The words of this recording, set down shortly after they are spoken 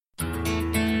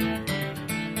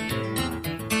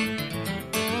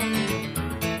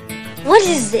What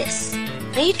is this?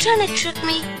 Are you trying to trick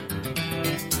me?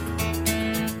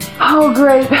 Oh,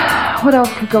 great. What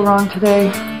else could go wrong today?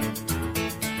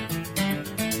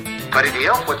 Buddy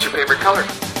deal, what's your favorite color?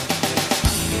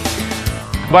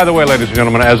 By the way, ladies and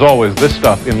gentlemen, as always, this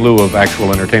stuff in lieu of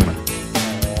actual entertainment.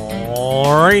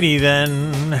 Alrighty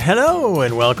then. Hello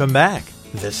and welcome back.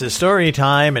 This is Story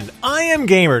Time and I am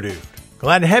GamerDude.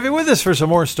 Glad to have you with us for some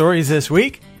more stories this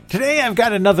week. Today I've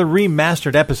got another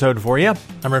remastered episode for you.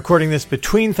 I'm recording this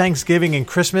between Thanksgiving and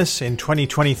Christmas in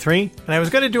 2023, and I was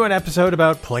going to do an episode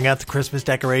about pulling out the Christmas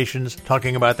decorations,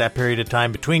 talking about that period of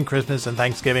time between Christmas and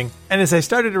Thanksgiving. And as I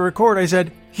started to record, I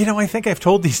said, I think I've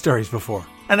told these stories before.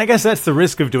 And I guess that's the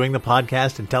risk of doing the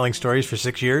podcast and telling stories for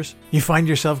 6 years. You find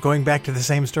yourself going back to the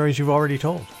same stories you've already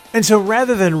told. And so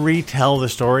rather than retell the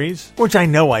stories, which I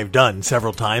know I've done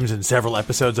several times in several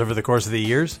episodes over the course of the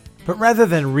years, but rather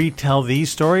than retell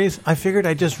these stories, I figured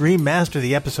I'd just remaster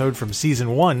the episode from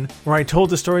Season 1, where I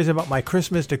told the stories about my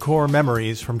Christmas decor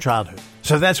memories from childhood.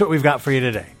 So that's what we've got for you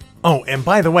today. Oh, and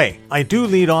by the way, I do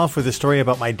lead off with a story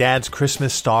about my dad's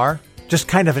Christmas star. Just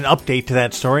kind of an update to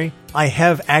that story. I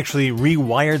have actually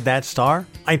rewired that star.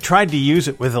 I tried to use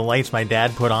it with the lights my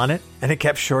dad put on it, and it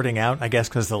kept shorting out, I guess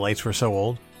because the lights were so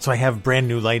old. So I have brand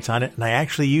new lights on it, and I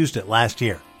actually used it last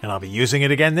year, and I'll be using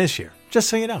it again this year, just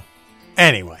so you know.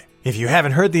 Anyway, if you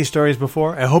haven't heard these stories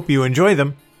before, I hope you enjoy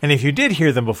them, and if you did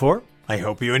hear them before, I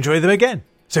hope you enjoy them again.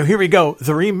 So here we go,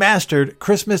 the remastered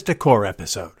Christmas decor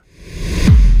episode.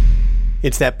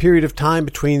 It's that period of time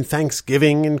between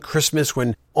Thanksgiving and Christmas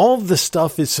when all of the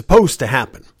stuff is supposed to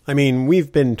happen. I mean,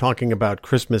 we've been talking about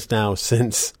Christmas now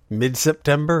since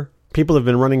mid-September. People have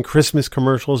been running Christmas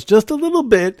commercials just a little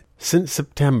bit since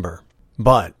September.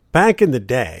 But back in the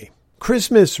day,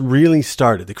 Christmas really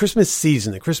started. The Christmas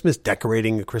season, the Christmas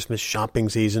decorating, the Christmas shopping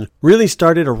season really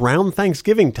started around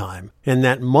Thanksgiving time. And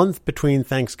that month between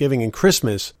Thanksgiving and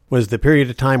Christmas was the period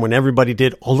of time when everybody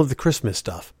did all of the Christmas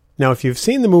stuff. Now, if you've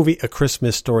seen the movie A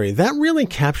Christmas Story, that really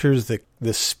captures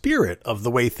the spirit of the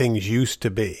way things used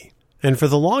to be. And for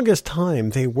the longest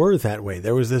time, they were that way.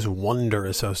 There was this wonder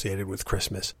associated with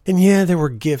Christmas. And yeah, there were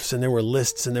gifts and there were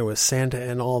lists and there was Santa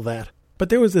and all that. But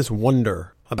there was this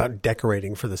wonder about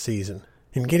decorating for the season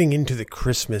and getting into the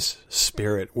Christmas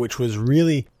spirit, which was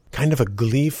really kind of a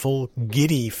gleeful,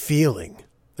 giddy feeling,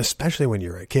 especially when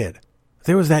you're a kid.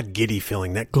 There was that giddy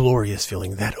feeling, that glorious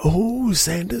feeling, that, oh,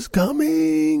 Santa's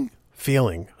coming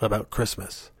feeling about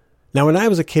Christmas. Now, when I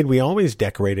was a kid, we always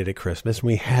decorated at Christmas, and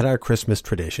we had our Christmas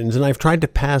traditions, and I've tried to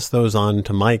pass those on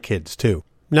to my kids, too.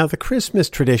 Now, the Christmas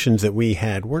traditions that we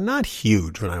had were not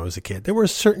huge when I was a kid. There were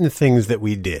certain things that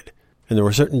we did, and there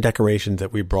were certain decorations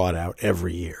that we brought out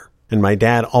every year. And my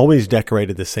dad always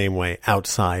decorated the same way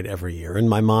outside every year, and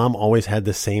my mom always had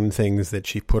the same things that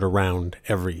she put around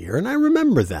every year, and I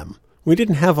remember them. We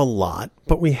didn't have a lot,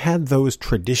 but we had those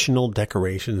traditional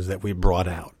decorations that we brought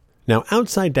out. Now,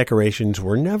 outside decorations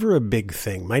were never a big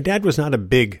thing. My dad was not a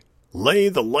big, lay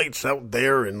the lights out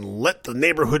there and let the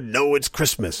neighborhood know it's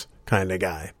Christmas kind of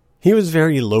guy. He was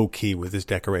very low-key with his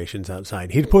decorations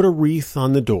outside. He'd put a wreath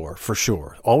on the door, for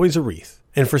sure. Always a wreath.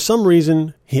 And for some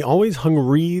reason, he always hung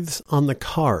wreaths on the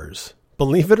cars.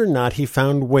 Believe it or not, he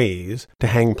found ways to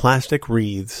hang plastic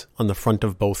wreaths on the front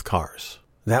of both cars.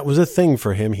 That was a thing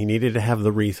for him. He needed to have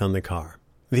the wreath on the car.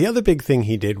 The other big thing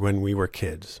he did when we were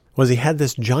kids was he had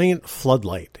this giant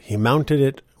floodlight. He mounted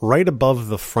it right above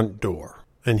the front door,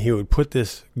 and he would put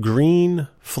this green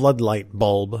floodlight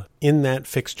bulb in that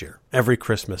fixture every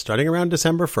Christmas, starting around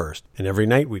December 1st. And every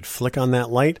night we'd flick on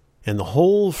that light, and the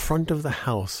whole front of the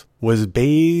house was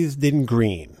bathed in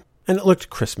green. And it looked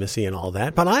Christmassy and all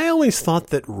that, but I always thought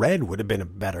that red would have been a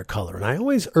better color, and I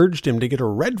always urged him to get a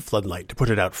red floodlight to put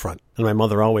it out front. And my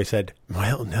mother always said,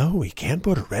 well, no, we can't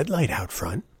put a red light out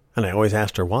front. And I always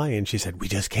asked her why, and she said, we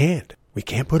just can't. We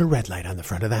can't put a red light on the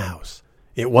front of the house.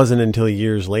 It wasn't until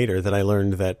years later that I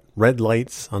learned that red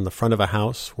lights on the front of a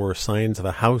house were signs of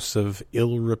a house of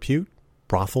ill repute,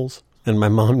 brothels, and my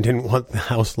mom didn't want the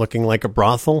house looking like a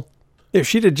brothel. If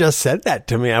she'd have just said that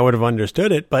to me, I would have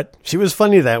understood it, but she was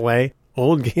funny that way.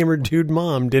 Old GamerDude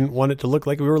mom didn't want it to look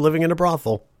like we were living in a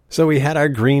brothel. So we had our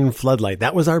green floodlight.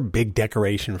 That was our big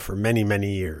decoration for many,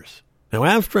 many years. Now,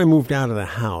 after I moved out of the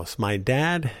house, my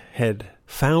dad had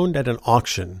found at an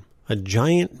auction a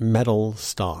giant metal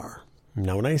star.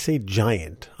 Now, when I say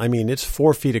giant, I mean it's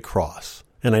 4 feet across.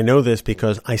 And I know this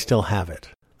because I still have it.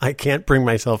 I can't bring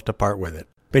myself to part with it.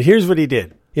 But here's what he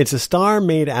did. It's a star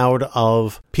made out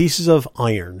of pieces of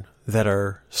iron that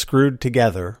are screwed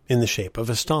together in the shape of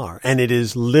a star. And it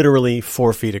is literally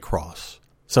 4 feet across.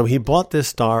 So he bought this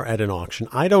star at an auction.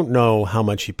 I don't know how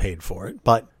much he paid for it,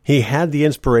 but he had the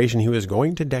inspiration he was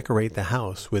going to decorate the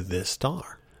house with this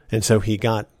star. And so he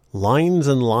got lines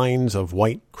and lines of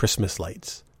white Christmas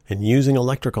lights. And using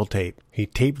electrical tape, he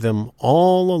taped them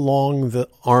all along the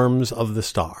arms of the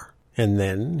star. And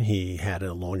then he had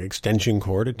a long extension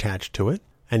cord attached to it.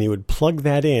 And he would plug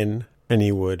that in, and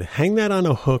he would hang that on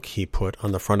a hook he put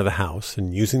on the front of the house,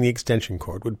 and using the extension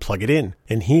cord would plug it in.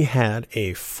 And he had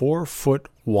a 4-foot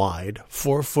wide,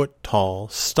 4-foot tall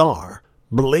star,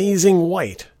 blazing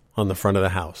white, on the front of the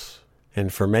house.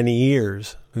 And for many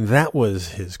years, that was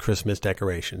his Christmas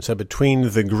decoration. So between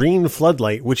the green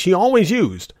floodlight, which he always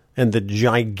used, and the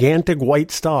gigantic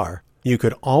white star, you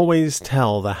could always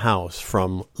tell the house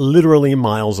from literally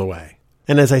miles away.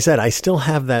 And as I said, I still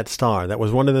have that star. That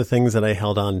was one of the things that I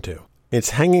held on to.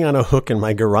 It's hanging on a hook in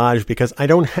my garage because I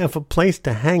don't have a place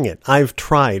to hang it. I've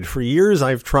tried. For years,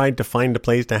 I've tried to find a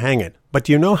place to hang it. But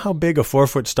do you know how big a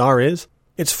 4-foot star is?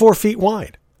 It's 4 feet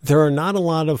wide. There are not a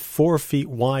lot of 4 feet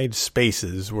wide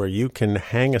spaces where you can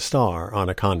hang a star on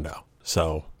a condo.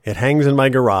 So it hangs in my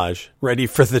garage, ready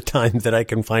for the time that I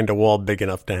can find a wall big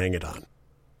enough to hang it on.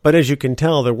 But as you can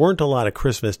tell, there weren't a lot of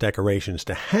Christmas decorations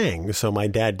to hang, so my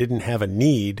dad didn't have a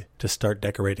need to start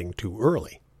decorating too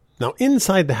early. Now,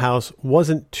 inside the house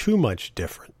wasn't too much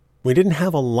different. We didn't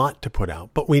have a lot to put out,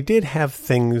 but we did have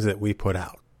things that we put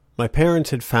out. My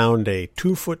parents had found a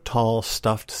 2-foot-tall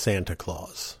stuffed Santa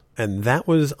Claus, and that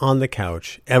was on the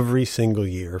couch every single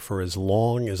year for as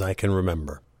long as I can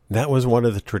remember. That was one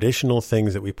of the traditional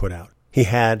things that we put out. He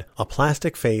had a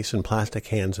plastic face and plastic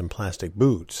hands and plastic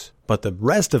boots, but the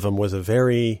rest of him was a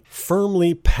very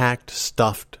firmly packed,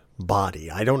 stuffed body.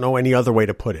 I don't know any other way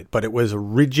to put it, but it was a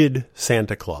rigid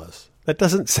Santa Claus. That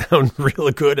doesn't sound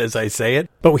real good as I say it,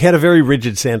 but we had a very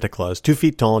rigid Santa Claus, 2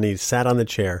 feet tall, and he sat on the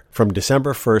chair from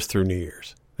December 1st through New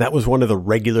Year's. That was one of the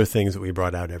regular things that we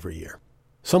brought out every year.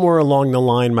 Somewhere along the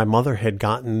line, my mother had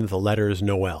gotten the letters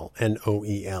NOEL,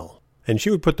 N-O-E-L, and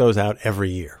she would put those out every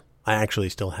year. I actually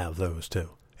still have those too,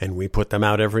 and we put them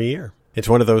out every year. It's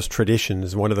one of those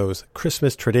traditions, one of those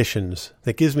Christmas traditions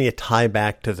that gives me a tie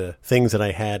back to the things that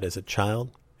I had as a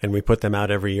child, and we put them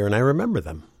out every year, and I remember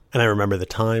them. And I remember the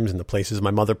times and the places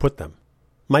my mother put them.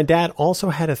 My dad also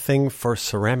had a thing for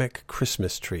ceramic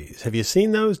Christmas trees. Have you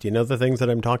seen those? Do you know the things that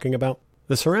I'm talking about?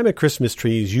 The ceramic Christmas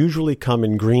trees usually come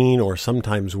in green or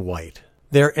sometimes white.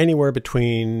 They're anywhere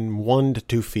between 1 to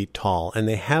 2 feet tall, and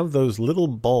they have those little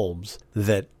bulbs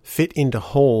that fit into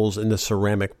holes in the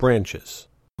ceramic branches.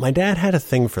 My dad had a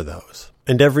thing for those.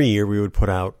 And every year we would put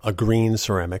out a green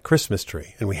ceramic Christmas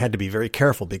tree. And we had to be very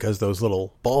careful because those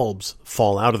little bulbs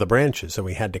fall out of the branches. So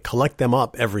we had to collect them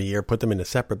up every year, put them in a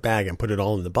separate bag, and put it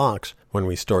all in the box when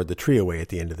we stored the tree away at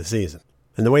the end of the season.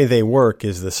 And the way they work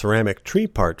is the ceramic tree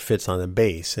part fits on the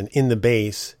base. And in the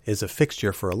base is a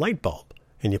fixture for a light bulb.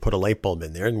 And you put a light bulb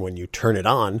in there. And when you turn it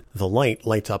on, the light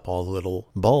lights up all the little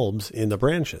bulbs in the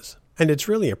branches. And it's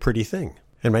really a pretty thing.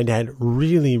 And my dad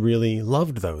really, really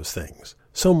loved those things.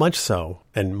 So much so,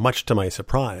 and much to my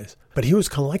surprise, but he was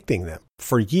collecting them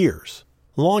for years.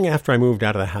 Long after I moved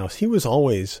out of the house, he was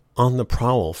always on the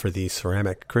prowl for these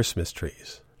ceramic Christmas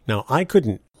trees. Now, I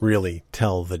couldn't really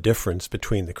tell the difference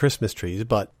between the Christmas trees,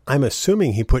 but I'm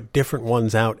assuming he put different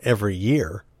ones out every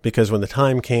year, because when the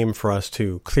time came for us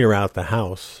to clear out the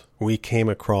house, we came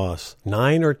across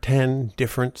 9 or 10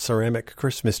 different ceramic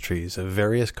Christmas trees of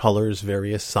various colors,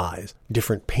 various size,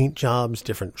 different paint jobs,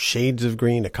 different shades of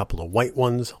green, a couple of white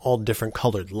ones, all different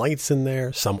colored lights in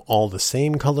there, some all the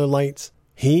same color lights.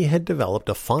 He had developed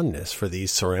a fondness for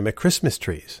these ceramic Christmas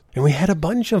trees, and we had a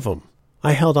bunch of them.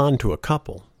 I held on to a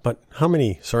couple, but how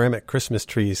many ceramic Christmas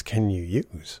trees can you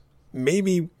use?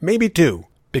 Maybe 2,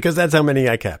 because that's how many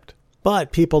I kept.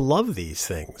 But people love these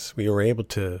things. We were able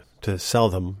to sell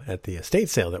them at the estate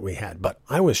sale that we had. But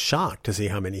I was shocked to see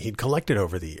how many he'd collected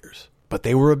over the years. But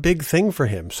they were a big thing for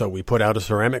him, so we put out a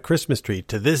ceramic Christmas tree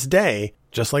to this day,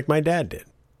 just like my dad did.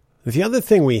 The other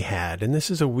thing we had, and this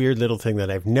is a weird little thing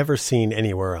that I've never seen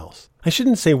anywhere else. I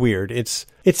shouldn't say weird.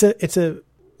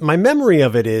 My memory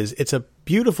of it is, it's a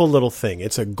beautiful little thing.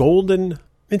 It's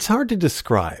hard to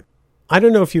describe. I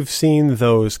don't know if you've seen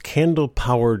those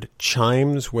candle-powered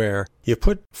chimes where you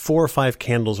put 4 or 5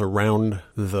 candles around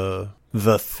the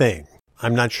thing.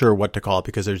 I'm not sure what to call it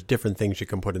because there's different things you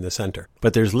can put in the center.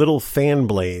 But there's little fan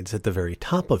blades at the very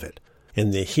top of it.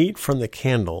 And the heat from the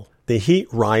candle, the heat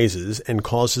rises and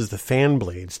causes the fan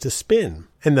blades to spin.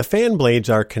 And the fan blades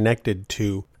are connected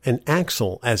to an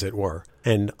axle, as it were.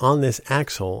 And on this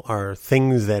axle are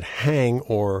things that hang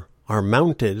or are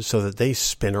mounted so that they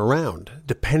spin around,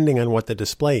 depending on what the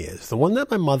display is. The one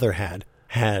that my mother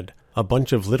had a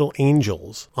bunch of little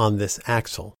angels on this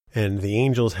axle. And the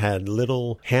angels had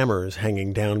little hammers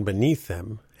hanging down beneath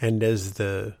them. And as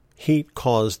the heat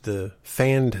caused the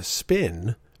fan to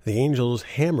spin, the angels'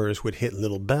 hammers would hit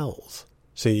little bells.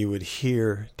 So you would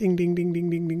hear ding, ding, ding, ding,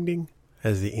 ding, ding, ding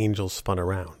as the angels spun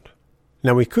around.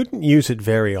 Now, we couldn't use it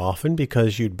very often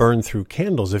because you'd burn through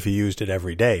candles if you used it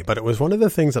every day. But it was one of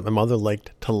the things that my mother liked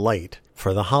to light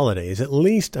for the holidays, at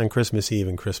least on Christmas Eve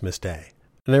and Christmas Day.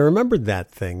 And I remembered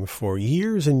that thing for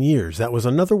years and years. That was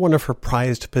another one of her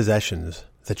prized possessions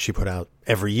that she put out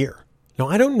every year. Now,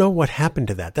 I don't know what happened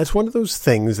to that. That's one of those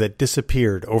things that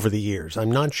disappeared over the years.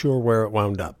 I'm not sure where it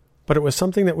wound up. But it was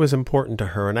something that was important to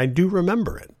her, and I do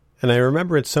remember it. And I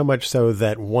remember it so much so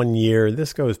that one year,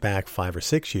 this goes back 5 or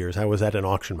 6 years, I was at an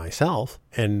auction myself,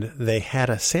 and they had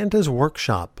a Santa's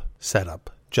workshop set up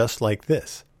just like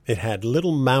this. It had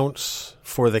little mounts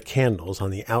for the candles on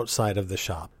the outside of the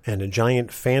shop and a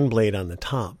giant fan blade on the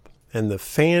top. And the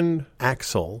fan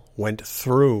axle went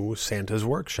through Santa's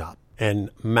workshop.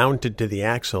 And mounted to the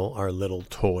axle are little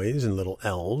toys and little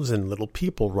elves and little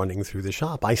people running through the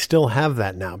shop. I still have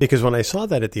that now because when I saw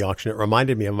that at the auction, it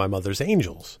reminded me of my mother's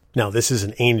angels. Now, this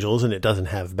isn't angels and it doesn't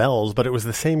have bells, but it was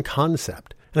the same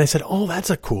concept. And I said, oh,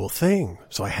 that's a cool thing.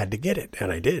 So I had to get it,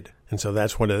 and I did. And so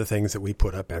that's one of the things that we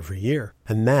put up every year.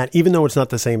 And that, even though it's not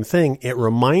the same thing, it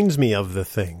reminds me of the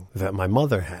thing that my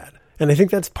mother had. And I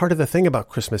think that's part of the thing about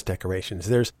Christmas decorations.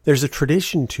 There's a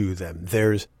tradition to them.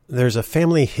 There's a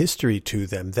family history to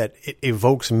them that it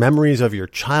evokes memories of your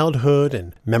childhood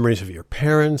and memories of your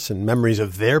parents and memories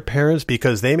of their parents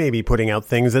because they may be putting out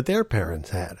things that their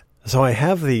parents had. So I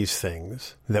have these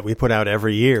things that we put out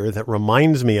every year that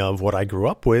reminds me of what I grew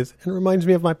up with and reminds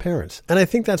me of my parents. And I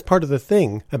think that's part of the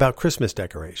thing about Christmas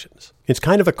decorations. It's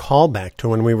kind of a callback to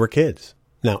when we were kids.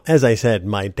 Now, as I said,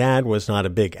 my dad was not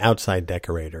a big outside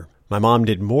decorator. My mom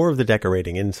did more of the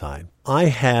decorating inside. I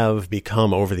have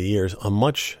become, over the years, a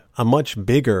much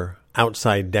bigger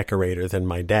outside decorator than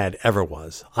my dad ever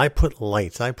was. I put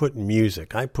lights, I put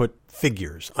music, I put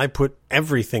figures, I put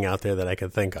everything out there that I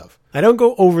could think of. I don't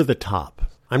go over the top.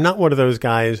 I'm not one of those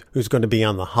guys who's going to be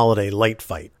on the holiday light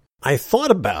fight. I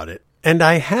thought about it, and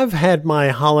I have had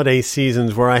my holiday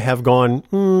seasons where I have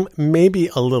gone, maybe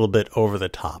a little bit over the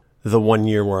top. The one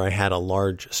year where I had a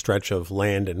large stretch of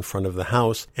land in front of the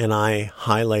house, and I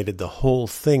highlighted the whole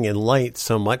thing in light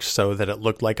so much so that it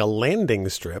looked like a landing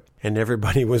strip, and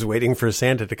everybody was waiting for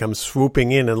Santa to come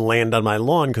swooping in and land on my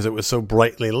lawn because it was so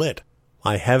brightly lit.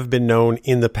 I have been known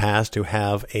in the past to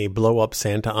have a blow-up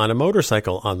Santa on a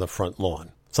motorcycle on the front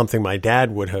lawn, something my dad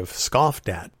would have scoffed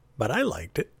at, but I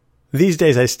liked it. These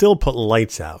days I still put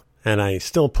lights out, and I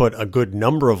still put a good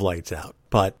number of lights out,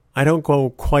 but I don't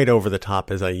go quite over the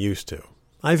top as I used to.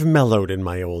 I've mellowed in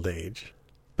my old age.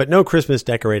 But no Christmas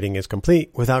decorating is complete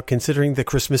without considering the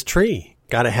Christmas tree.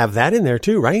 Gotta have that in there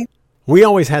too, right? We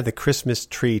always had the Christmas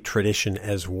tree tradition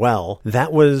as well.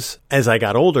 That was, as I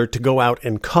got older, to go out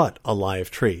and cut a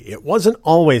live tree. It wasn't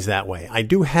always that way. I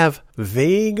do have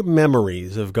vague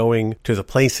memories of going to the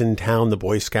place in town the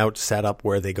Boy Scouts set up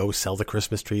where they go sell the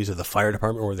Christmas trees, or the fire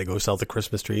department where they go sell the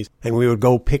Christmas trees, and we would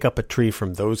go pick up a tree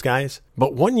from those guys.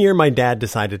 But one year my dad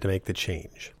decided to make the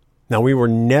change. Now, we were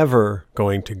never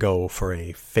going to go for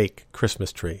a fake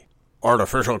Christmas tree.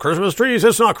 Artificial Christmas trees?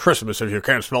 It's not Christmas if you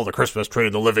can't smell the Christmas tree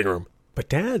in the living room. But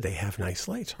Dad, they have nice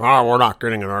lights. We're not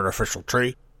getting an artificial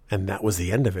tree. And that was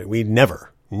the end of it. We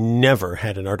never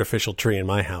had an artificial tree in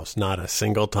my house. Not a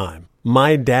single time.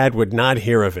 My dad would not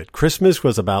hear of it. Christmas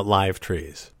was about live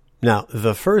trees. Now,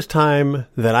 the first time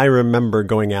that I remember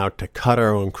going out to cut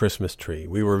our own Christmas tree,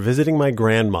 we were visiting my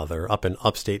grandmother up in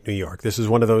upstate New York. This is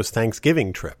one of those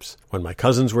Thanksgiving trips. When my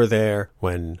cousins were there,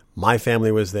 when my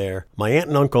family was there, my aunt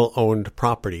and uncle owned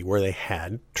property where they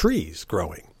had trees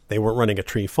growing. They weren't running a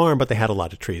tree farm, but they had a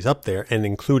lot of trees up there, and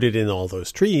included in all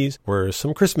those trees were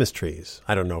some Christmas trees.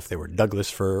 I don't know if they were Douglas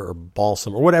fir or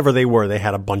balsam or whatever they were. They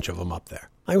had a bunch of them up there.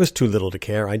 I was too little to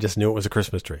care. I just knew it was a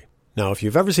Christmas tree. Now, if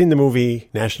you've ever seen the movie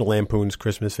National Lampoon's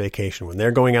Christmas Vacation, when they're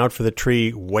going out for the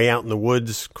tree way out in the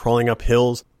woods, crawling up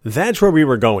hills, that's where we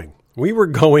were going. We were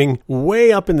going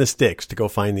way up in the sticks to go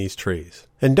find these trees.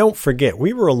 And don't forget,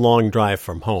 we were a long drive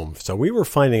from home, so we were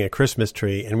finding a Christmas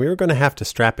tree, and we were going to have to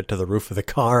strap it to the roof of the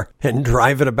car and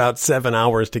drive it about 7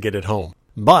 hours to get it home.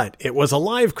 But it was a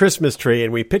live Christmas tree,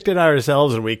 and we picked it out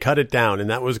ourselves, and we cut it down, and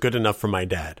that was good enough for my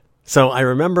dad. So I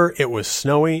remember it was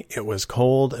snowy, it was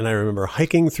cold, and I remember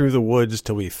hiking through the woods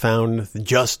till we found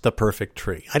just the perfect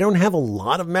tree. I don't have a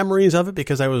lot of memories of it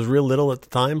because I was real little at the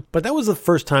time, but that was the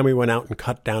first time we went out and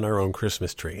cut down our own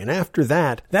Christmas tree. And after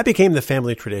that, that became the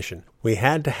family tradition. We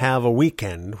had to have a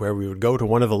weekend where we would go to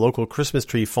one of the local Christmas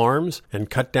tree farms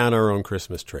and cut down our own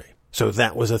Christmas tree. So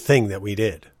that was a thing that we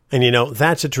did. And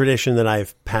that's a tradition that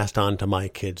I've passed on to my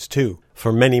kids too.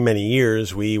 For many, many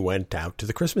years, we went out to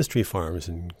the Christmas tree farms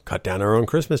and cut down our own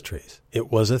Christmas trees.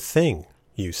 It was a thing.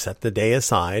 You set the day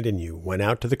aside and you went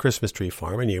out to the Christmas tree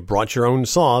farm and you brought your own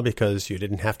saw because you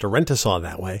didn't have to rent a saw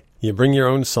that way. You bring your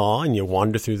own saw and you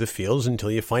wander through the fields until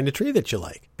you find a tree that you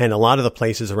like. And a lot of the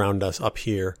places around us up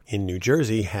here in New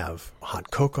Jersey have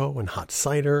hot cocoa and hot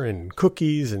cider and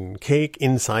cookies and cake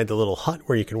inside the little hut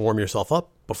where you can warm yourself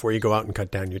up before you go out and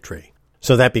cut down your tree.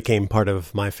 So that became part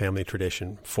of my family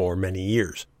tradition for many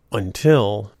years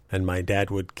until, and my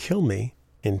dad would kill me,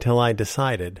 until I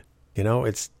decided,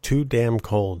 it's too damn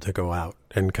cold to go out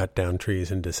and cut down trees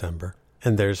in December.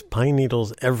 And there's pine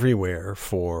needles everywhere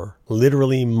for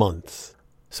literally months.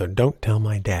 So don't tell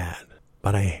my dad,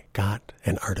 but I got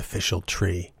an artificial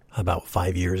tree about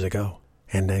 5 years ago,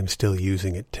 and I'm still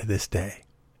using it to this day.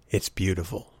 It's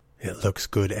beautiful. It looks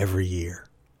good every year,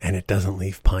 and it doesn't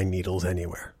leave pine needles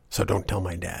anywhere. So don't tell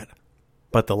my dad.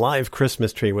 But the live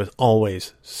Christmas tree was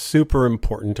always super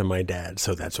important to my dad,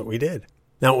 so that's what we did.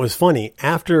 Now, it was funny.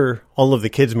 After all of the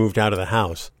kids moved out of the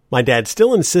house, my dad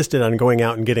still insisted on going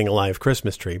out and getting a live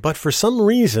Christmas tree. But for some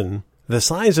reason, the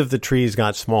size of the trees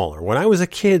got smaller. When I was a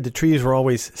kid, the trees were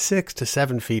always 6 to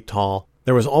 7 feet tall.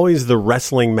 There was always the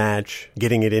wrestling match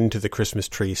getting it into the Christmas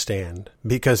tree stand.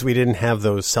 Because we didn't have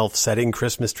those self-setting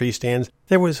Christmas tree stands,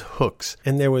 there was hooks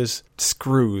and there was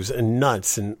screws and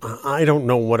nuts. And I don't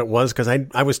know what it was because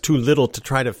I was too little to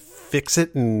try to fix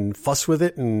it and fuss with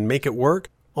it and make it work.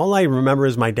 All I remember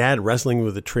is my dad wrestling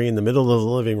with a tree in the middle of the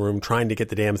living room trying to get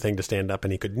the damn thing to stand up,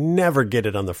 and he could never get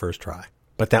it on the first try.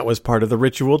 But that was part of the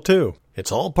ritual too.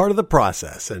 It's all part of the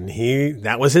process, and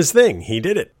that was his thing. He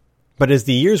did it. But as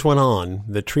the years went on,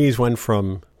 the trees went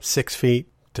from 6 feet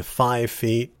to 5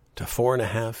 feet to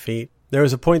 4.5 feet. There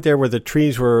was a point there where the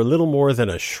trees were a little more than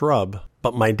a shrub,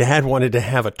 but my dad wanted to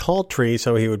have a tall tree,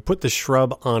 so he would put the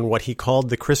shrub on what he called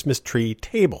the Christmas tree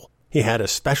table. He had a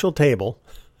special table.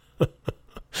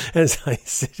 As I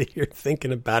sit here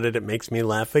thinking about it, it makes me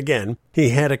laugh again.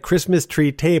 He had a Christmas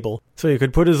tree table, so he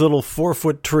could put his little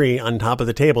 4-foot tree on top of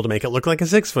the table to make it look like a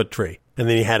 6-foot tree. And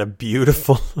then he had a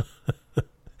beautiful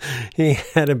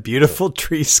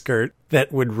tree skirt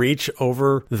that would reach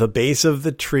over the base of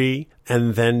the tree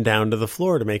and then down to the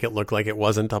floor to make it look like it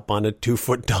wasn't up on a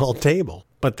 2-foot tall table.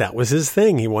 But that was his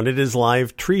thing. He wanted his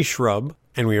live tree shrub,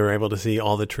 and we were able to see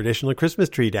all the traditional Christmas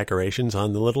tree decorations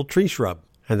on the little tree shrub.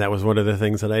 And that was one of the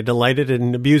things that I delighted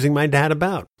in abusing my dad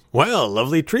about. Well,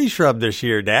 lovely tree shrub this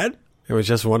year, Dad. It was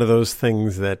just one of those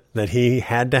things that he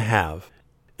had to have.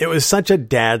 It was such a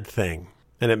dad thing,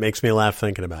 and it makes me laugh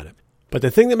thinking about it. But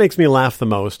the thing that makes me laugh the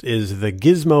most is the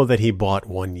gizmo that he bought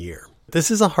one year.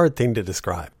 This is a hard thing to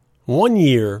describe. One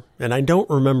year, and I don't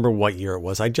remember what year it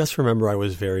was. I just remember I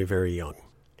was very, very young.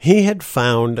 He had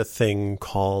found a thing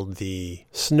called the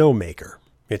snowmaker.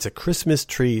 It's a Christmas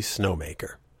tree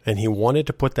snowmaker. And he wanted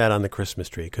to put that on the Christmas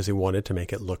tree because he wanted to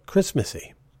make it look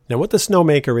Christmassy. Now, what the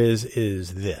snowmaker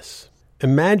is this.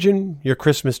 Imagine your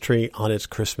Christmas tree on its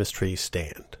Christmas tree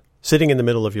stand, sitting in the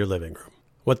middle of your living room.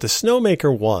 What the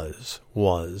snowmaker was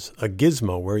a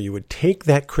gizmo where you would take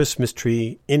that Christmas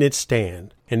tree in its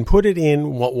stand and put it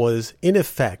in what was, in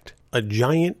effect, a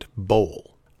giant bowl.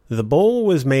 The bowl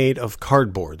was made of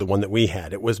cardboard, the one that we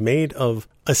had. It was made of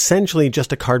essentially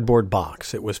just a cardboard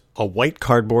box. It was a white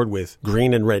cardboard with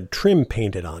green and red trim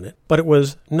painted on it, but it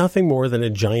was nothing more than a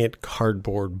giant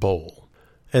cardboard bowl.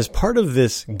 As part of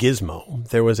this gizmo,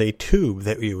 there was a tube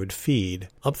that you would feed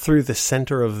up through the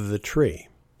center of the tree.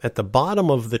 At the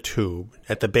bottom of the tube,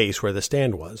 at the base where the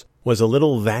stand was a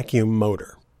little vacuum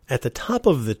motor. At the top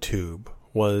of the tube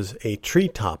was a tree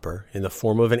topper in the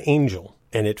form of an angel.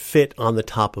 And it fit on the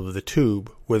top of the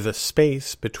tube with a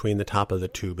space between the top of the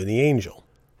tube and the angel.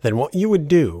 Then what you would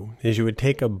do is you would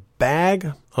take a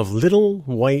bag of little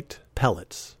white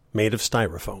pellets made of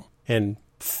styrofoam and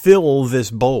fill this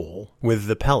bowl with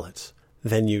the pellets.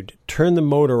 Then you'd turn the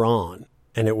motor on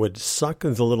and it would suck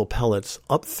the little pellets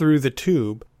up through the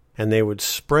tube and they would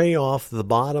spray off the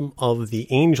bottom of the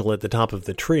angel at the top of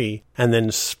the tree and then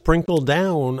sprinkle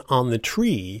down on the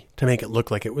tree to make it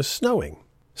look like it was snowing.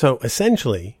 So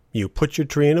essentially, you put your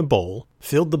tree in a bowl,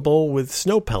 filled the bowl with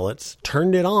snow pellets,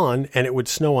 turned it on, and it would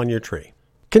snow on your tree.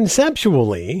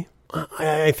 Conceptually,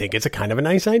 I think it's a kind of a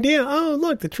nice idea. Oh,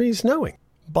 look, the tree's snowing.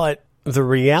 But the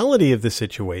reality of the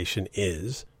situation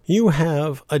is you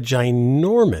have a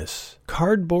ginormous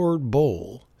cardboard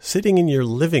bowl sitting in your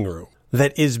living room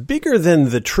that is bigger than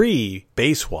the tree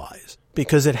base-wise,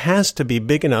 because it has to be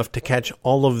big enough to catch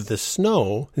all of the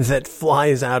snow that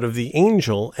flies out of the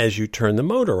angel as you turn the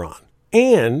motor on.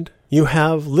 And you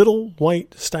have little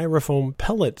white styrofoam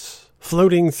pellets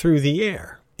floating through the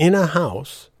air in a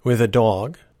house with a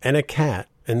dog and a cat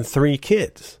and 3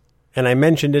 kids. And I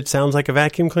mentioned it sounds like a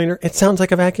vacuum cleaner. It sounds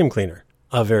like a vacuum cleaner.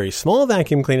 A very small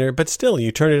vacuum cleaner, but still,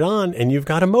 you turn it on and you've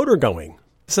got a motor going.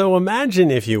 So imagine,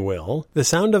 if you will, the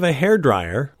sound of a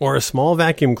hairdryer or a small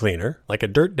vacuum cleaner, like a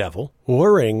dirt devil,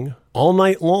 whirring all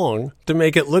night long to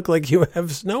make it look like you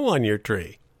have snow on your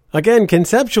tree. Again,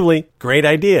 conceptually, great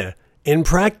idea. In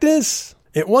practice,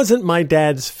 it wasn't my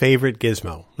dad's favorite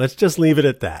gizmo. Let's just leave it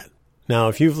at that. Now,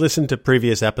 if you've listened to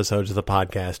previous episodes of the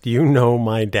podcast, you know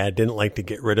my dad didn't like to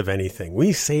get rid of anything.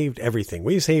 We saved everything.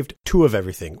 We saved 2 of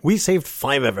everything. We saved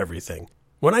 5 of everything.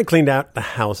 When I cleaned out the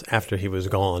house after he was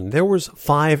gone, there was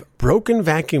 5 broken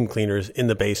vacuum cleaners in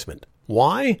the basement.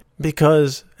 Why?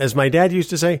 Because, as my dad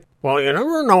used to say, well, you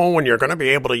never know when you're going to be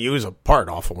able to use a part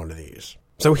off of one of these.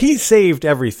 So he saved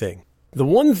everything. The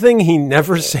one thing he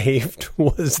never saved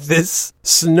was this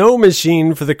snow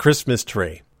machine for the Christmas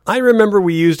tree. I remember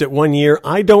we used it 1 year.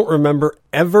 I don't remember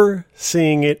ever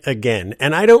seeing it again.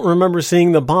 And I don't remember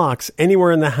seeing the box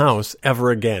anywhere in the house ever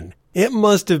again. It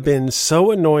must have been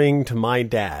so annoying to my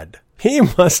dad. He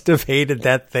must have hated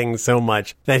that thing so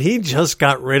much that he just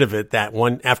got rid of it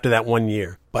after that 1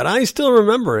 year. But I still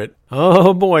remember it.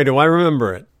 Oh boy, do I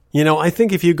remember it. You know, I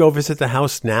think if you go visit the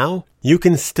house now, you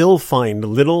can still find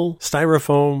little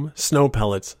styrofoam snow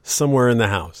pellets somewhere in the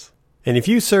house. And if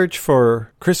you search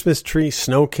for Christmas tree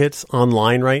snow kits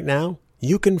online right now,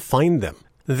 you can find them.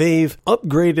 They've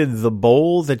upgraded the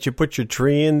bowl that you put your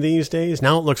tree in these days.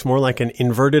 Now it looks more like an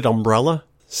inverted umbrella.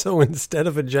 So instead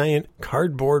of a giant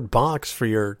cardboard box for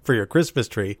your Christmas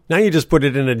tree, now you just put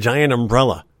it in a giant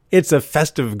umbrella. It's a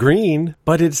festive green,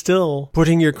 but it's still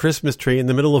putting your Christmas tree in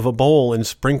the middle of a bowl and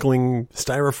sprinkling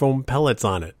styrofoam pellets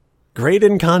on it. Great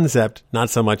in concept, not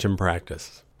so much in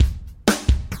practice.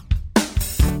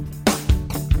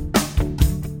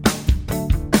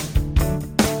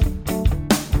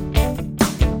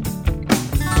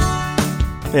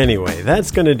 Anyway,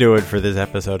 that's going to do it for this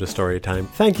episode of Storytime.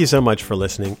 Thank you so much for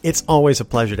listening. It's always a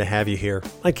pleasure to have you here.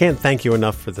 I can't thank you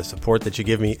enough for the support that you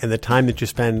give me and the time that you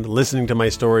spend listening to my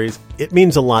stories. It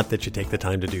means a lot that you take the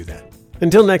time to do that.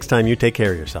 Until next time, you take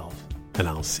care of yourself. And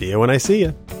I'll see you when I see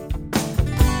you.